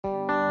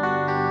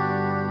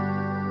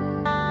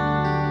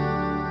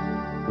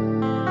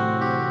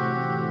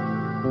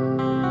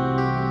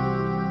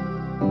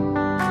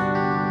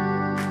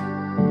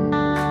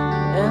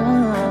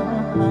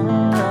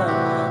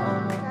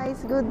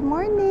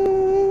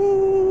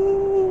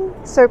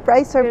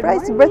surprise,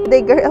 surprise,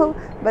 birthday girl,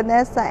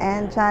 Vanessa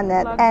and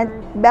Janet, and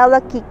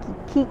Bella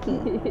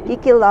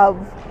Kiki Love.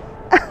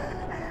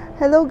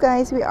 Hello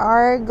guys, we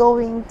are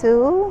going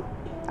to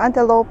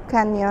Antelope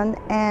Canyon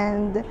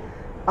and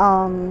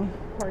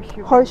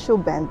Horseshoe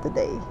Bend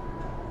today.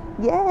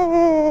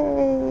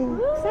 Yay!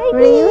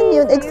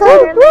 Reunion!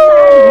 Excited!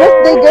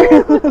 Birthday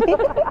girl!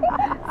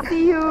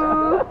 See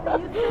you!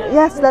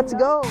 Yes, let's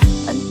go!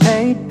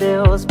 Unpaid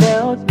bills,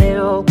 spilled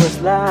milk was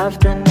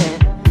left in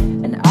it,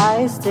 and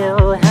I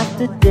still have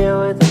to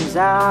deal with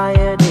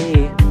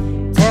anxiety.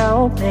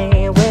 Tell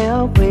me,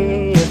 will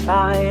we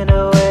find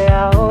a way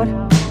out?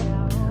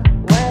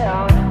 Way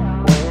out,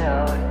 way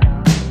out.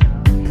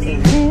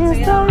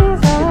 These days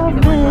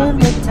I've been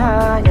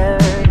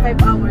retired, like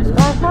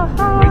my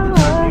heart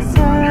was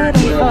set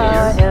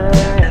afire.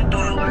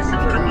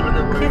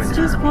 It's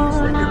just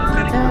one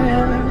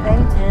turn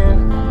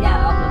 18,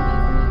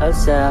 a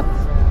step.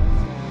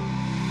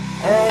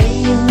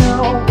 Hey, you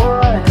know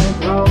what?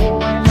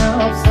 Growing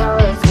up so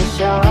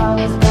special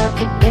is back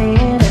to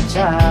being a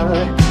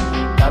child.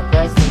 I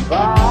pressed the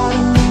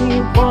bottom, we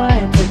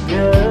want the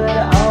good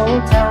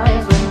old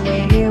times when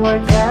we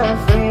were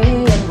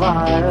carefree and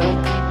wild.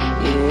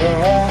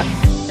 Yeah,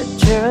 the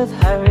truth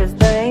hurts,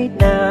 they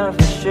never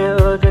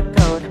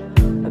sugarcoat.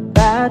 The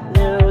bad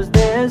news,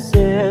 this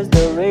is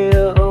the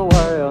real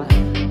world.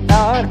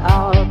 Not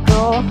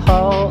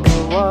alcohol,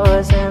 it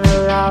wasn't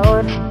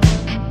allowed.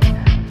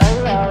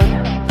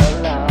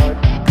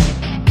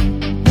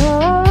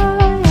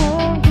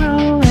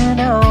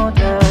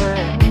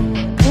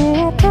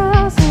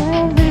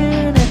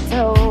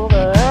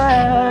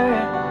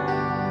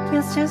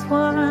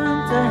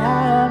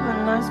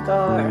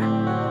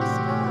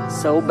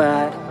 So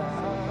bad.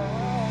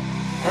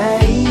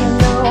 Hey, you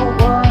know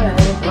what?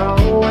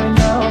 Growing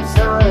up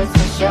so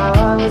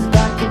special is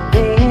back to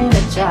being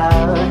a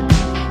child.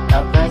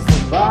 I pressed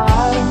the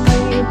bottom,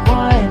 we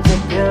point to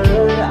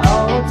good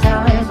old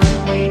times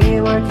when we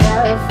were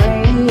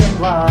carefree and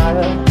wild.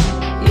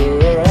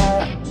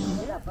 Yeah.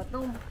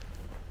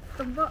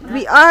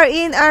 We are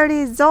in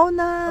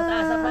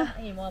Arizona.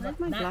 It's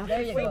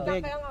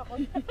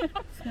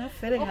not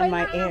fitting on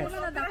my ear.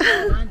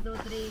 1, 2,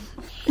 3.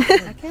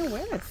 I can't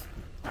wear it.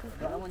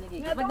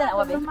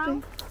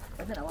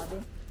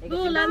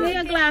 Lend me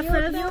your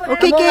glasses.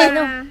 Okay,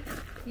 Kate.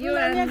 You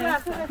lend me your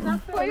glasses. It's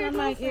not fitting on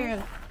my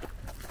ear.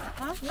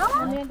 Huh? No.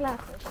 Lend me your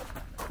glasses.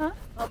 Huh?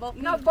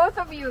 No, both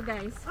of you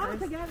guys. Oh,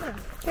 together.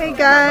 Hey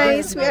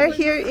guys, we are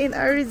here in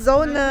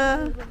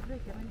Arizona.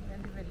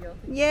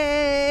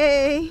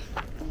 Yay!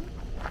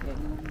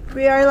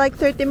 We are like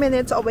 30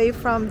 minutes away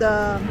from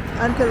the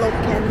Antelope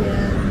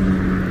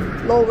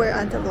Canyon, Lower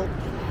Antelope.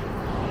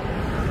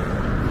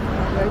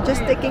 We're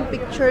just taking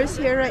pictures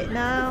here right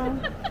now.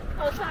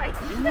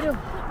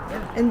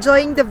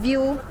 Enjoying the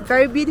view,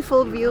 very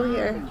beautiful view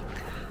here.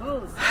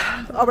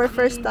 Our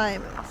first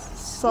time,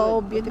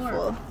 so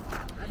beautiful.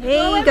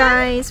 Hey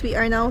guys, we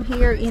are now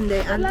here in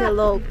the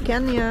Antelope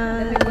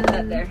Canyon.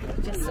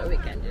 Just so we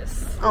can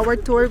just. Our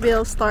tour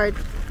will start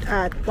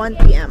at 1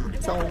 p.m.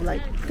 so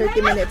like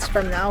 30 minutes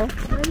from now.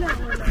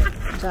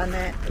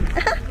 Janet.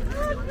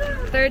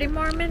 30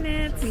 more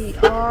minutes. We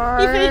are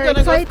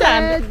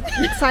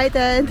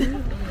excited.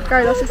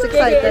 Carlos is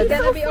excited. It's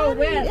gonna be all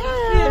wet.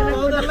 Yeah.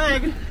 Hold the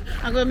leg.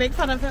 I'm gonna make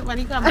fun of it when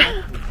he comes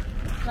out.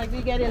 Like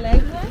we get your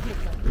legs wet.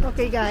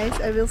 Okay guys,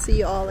 I will see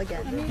you all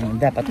again.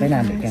 Dapat may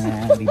namin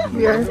ka video.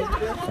 We are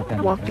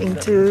walking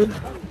to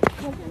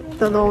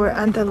the Lower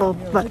Antelope,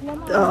 but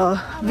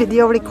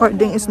video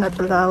recording is not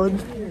allowed.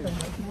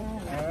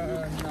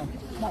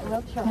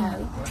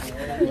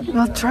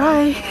 We'll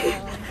try.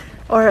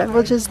 Or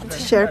we'll just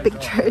share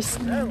pictures.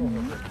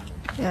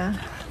 Yeah.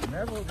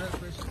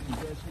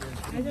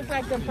 I just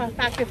like the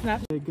practice now.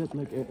 They get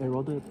like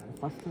eroded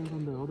faster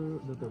than the other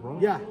the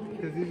rock? Yeah,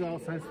 because these are all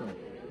sandstone.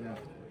 Yeah.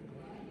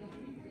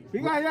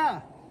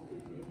 Yeah.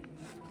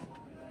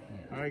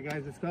 Alright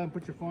guys, let's go ahead and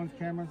put your phones,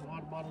 cameras,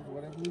 water bottles,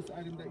 whatever loose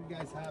item that you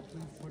guys have,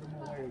 please put them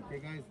away. Okay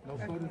guys? No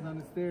photos on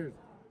the stairs.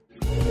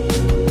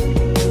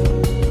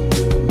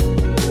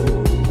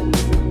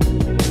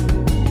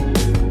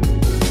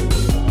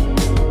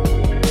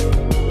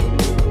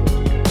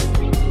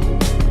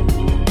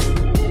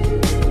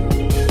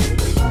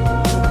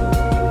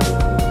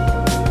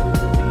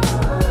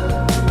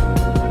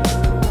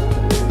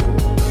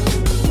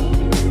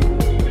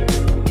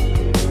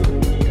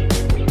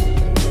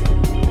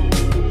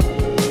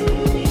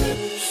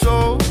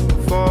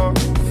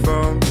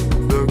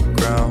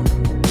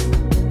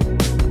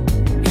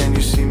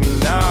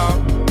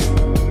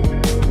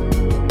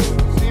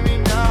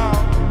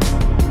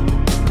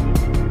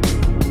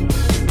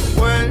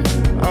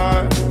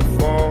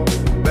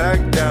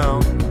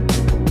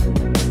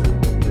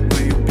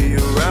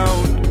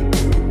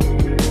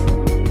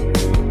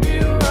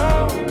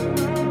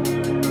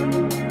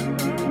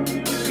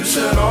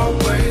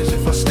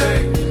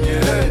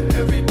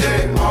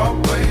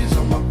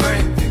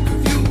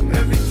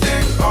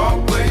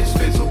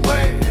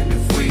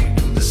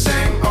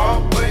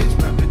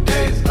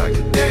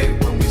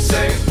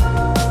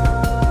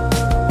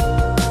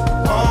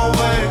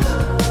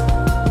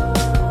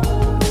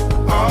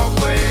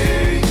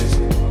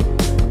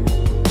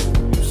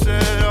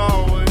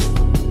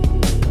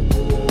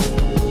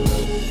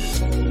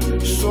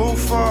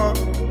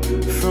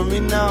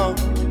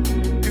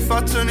 if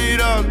I turn it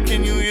up,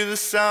 can you hear the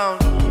sound?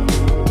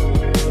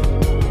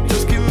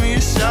 Just give me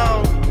a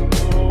shout.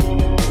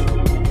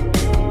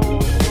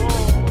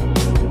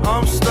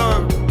 I'm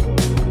stuck,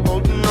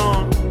 holding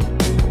on,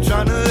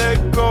 trying to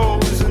let go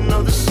is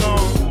another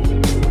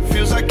song.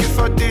 Feels like if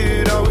I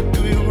did, I would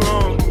do you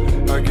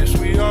wrong. I guess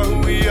we are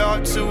who we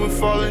are till we're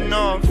falling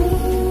off.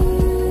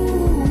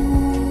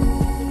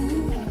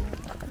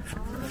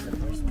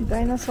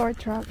 Dinosaur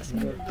tracks.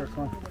 First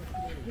one.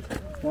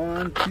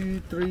 1, 2,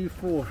 3,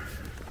 4.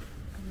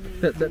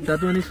 That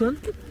one is one?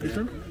 This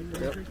one?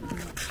 Yep.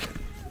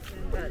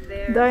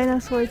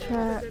 Dinosaur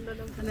track.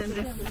 And then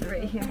this is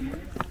right here.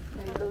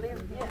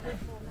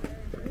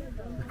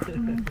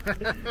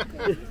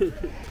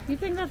 You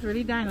think that's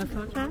really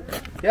dinosaur track?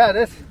 Yeah, it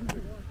is.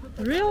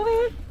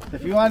 Really?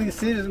 If you want to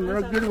see some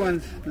real good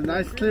ones, the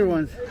nice clear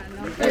ones.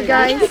 Hey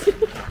guys,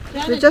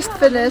 we just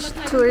finished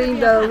touring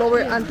the Lower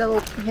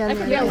Antelope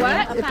Canyon.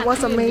 It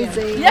was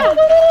amazing. Yeah.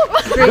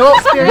 Great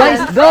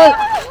experience. Go!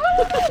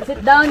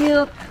 Sit down,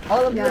 you.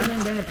 All of Yeah. them,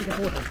 and then take a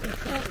photo.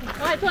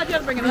 Oh, I thought you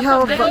were bringing We us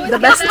have the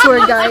best tour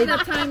guide,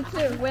 Time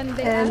too, when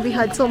they and we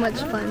had so much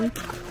fun.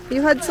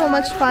 You had so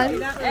much fun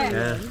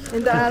Yeah.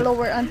 in the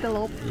Lower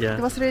Antelope. Yeah.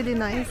 It was really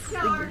nice.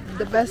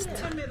 The best.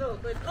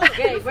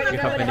 You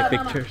have many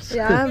pictures.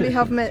 Yeah, we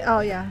have many.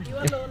 Oh yeah,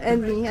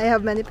 and me. I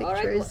have many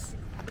pictures.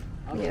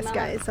 Yes,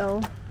 guys.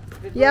 So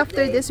yeah,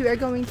 after this we are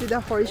going to the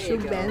Horseshoe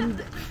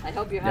Bend, I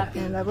hope you're happy.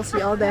 and I will see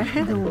you all there.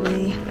 The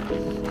way.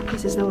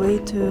 This is the way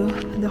to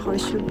the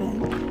Horseshoe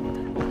Bend.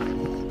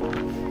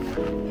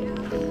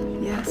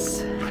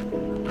 Yes.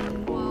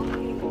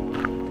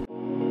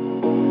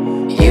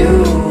 You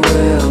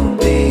will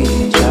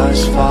be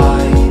just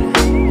fine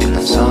in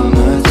the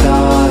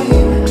summertime,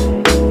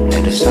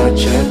 and it's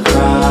such a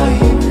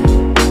crime,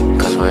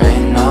 'cause we're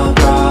in our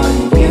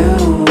prime. You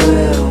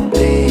will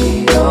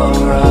be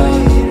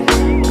alright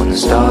when the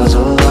stars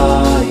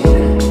align,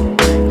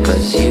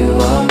 'cause you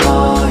are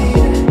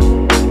mine,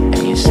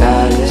 and you're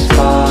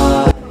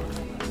satisfied.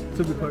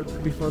 So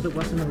before there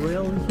wasn't a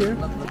rail in here?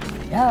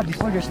 Yeah,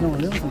 before there's no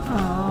real.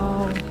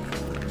 Oh.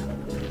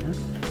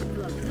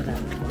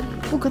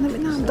 Oh, ganun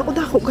na.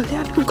 Dako-dako gali.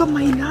 Ari ko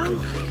kamay lang.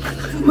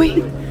 Wait.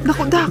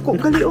 Dako-dako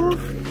gali, oh.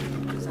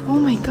 Oh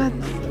my God.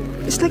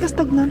 It's like a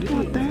stagnant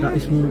water. That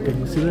is moving. Can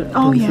you see that?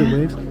 Oh, Can you see yeah.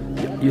 waves?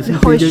 You see,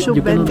 Horseshoe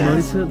you Bend, cannot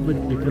guys. notice it, but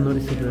you can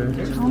notice it there.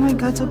 Oh my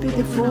God, so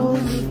beautiful.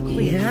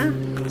 Yeah,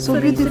 So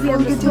beautiful.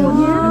 Get you.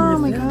 Oh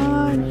my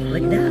God.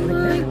 like that,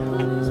 like that.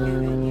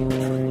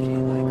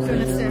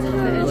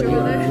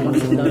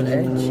 Sit down the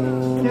edge.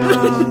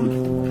 Yeah.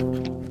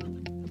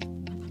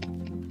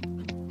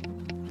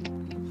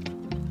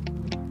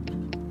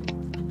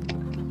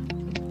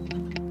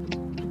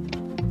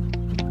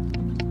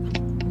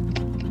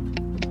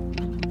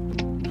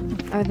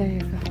 Oh, there you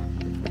go.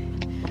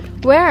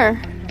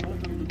 Where?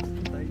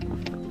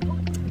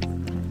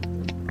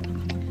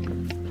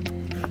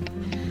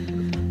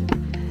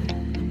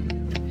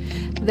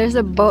 There's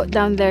a boat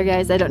down there,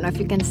 guys. I don't know if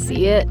you can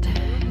see it,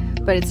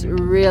 but it's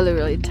really,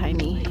 really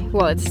tiny.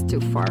 Well, it's too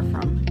far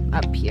from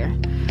up here.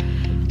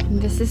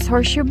 And this is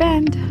Horseshoe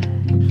Bend.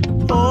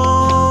 Oh,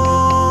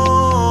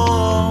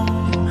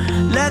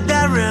 let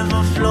that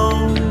river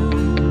flow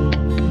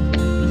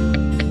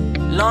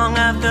long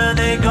after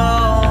they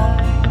go.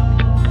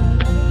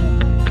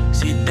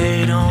 See,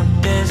 they don't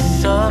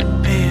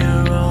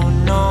disappear, oh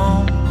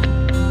no.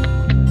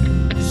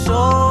 So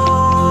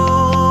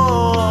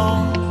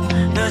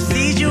the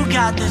seeds you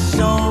got to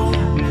sow,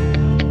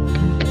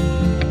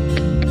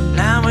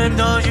 land with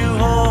those you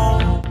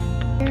hold.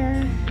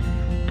 Here.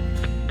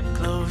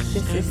 Close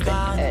This to is the edge.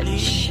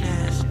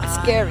 godliness. It's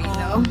scary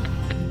though.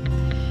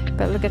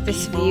 But look at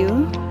this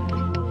view.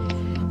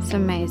 It's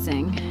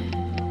amazing.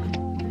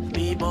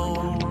 Be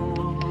bold,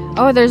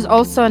 Oh, there's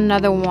also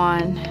another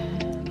one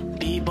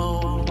be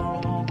bold,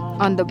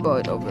 on the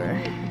boat over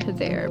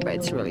there, but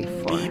it's really be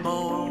far.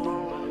 bold.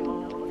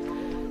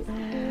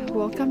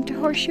 Welcome to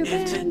Horseshoe If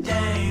Bend.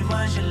 today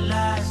was your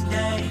last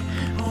day,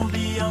 who'll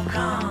be your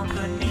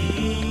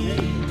company?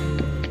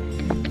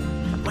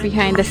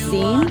 Behind the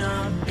scene.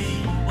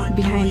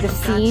 Behind the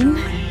scene.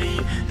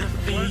 The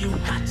fear you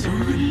got to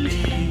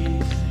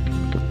release.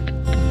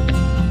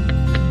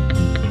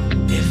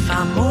 If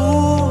I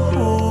move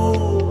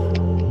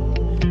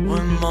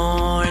with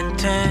more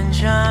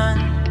intention,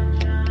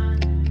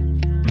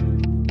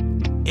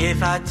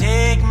 if I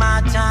take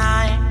my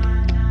time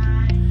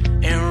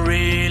and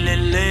really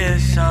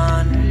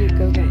listen, There you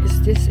go,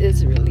 guys. This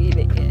is really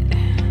the end.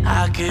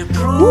 I could Scary.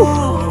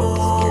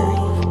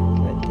 prove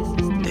But this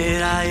is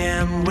that I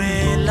am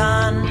willing.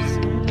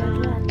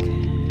 hard rock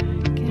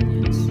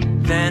canyons.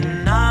 Then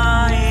I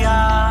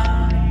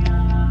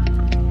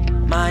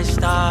might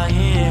start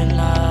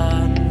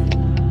healing.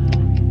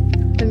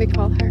 Let me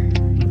call her.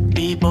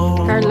 Be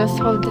bold, Carlos,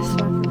 hold this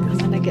one. I'm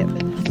gonna get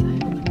Vanessa.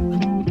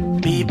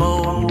 be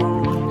bold,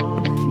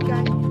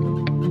 Okay.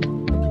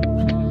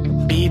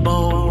 be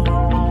bold,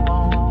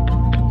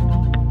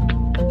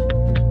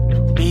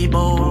 be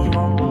bold.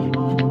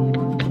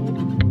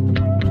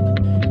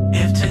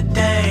 If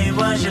today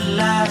was your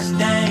last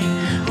day,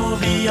 who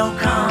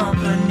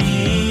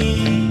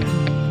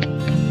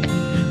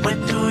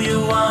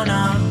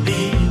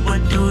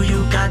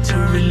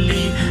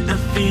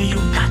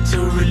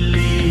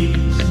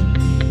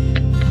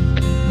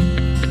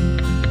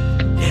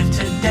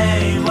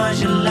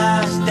the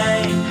last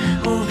day,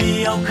 who'll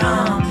be your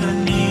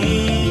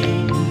company?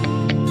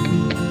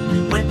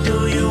 Where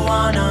do you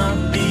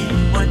wanna be?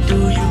 What do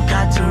you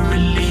got to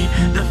relieve?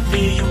 The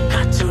fear you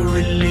got to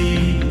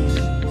release.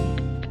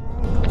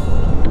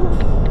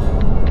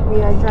 We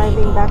are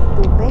driving back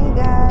to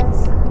Vegas.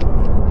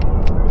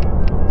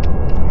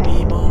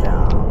 And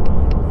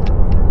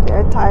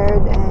they're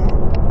tired and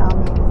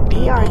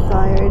we are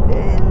tired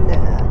and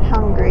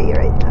hungry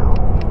right now.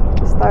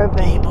 We're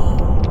starving.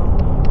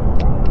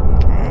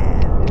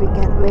 And we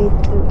can't wait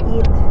to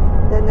eat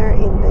dinner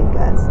in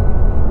Vegas.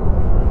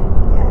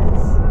 Yes.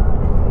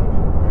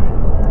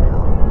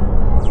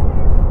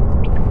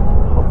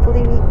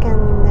 Hopefully we can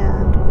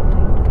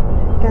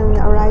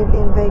arrive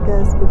in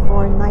Vegas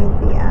before 9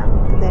 p.m.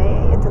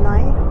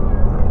 tonight.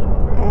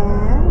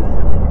 And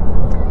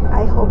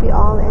I hope you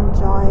all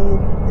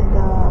enjoyed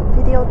the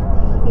video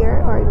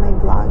here or in my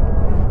vlog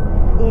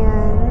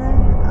in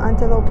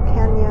Antelope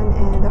Canyon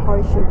and the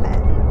Horseshoe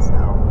Bend. So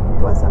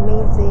it was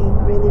amazing,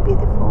 really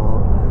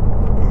beautiful,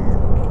 and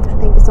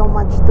thank you so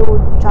much to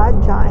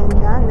Jaja and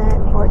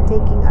Janet for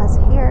taking us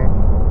here.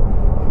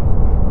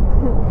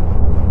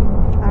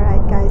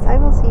 Alright guys, I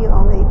will see you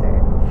all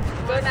later.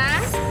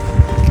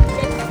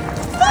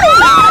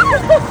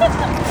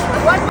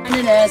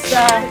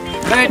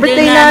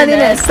 Birthday na ni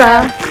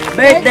Nessa.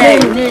 Birthday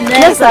ni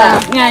Nessa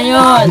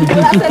ngayon.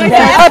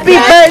 Happy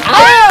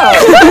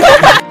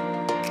birthday!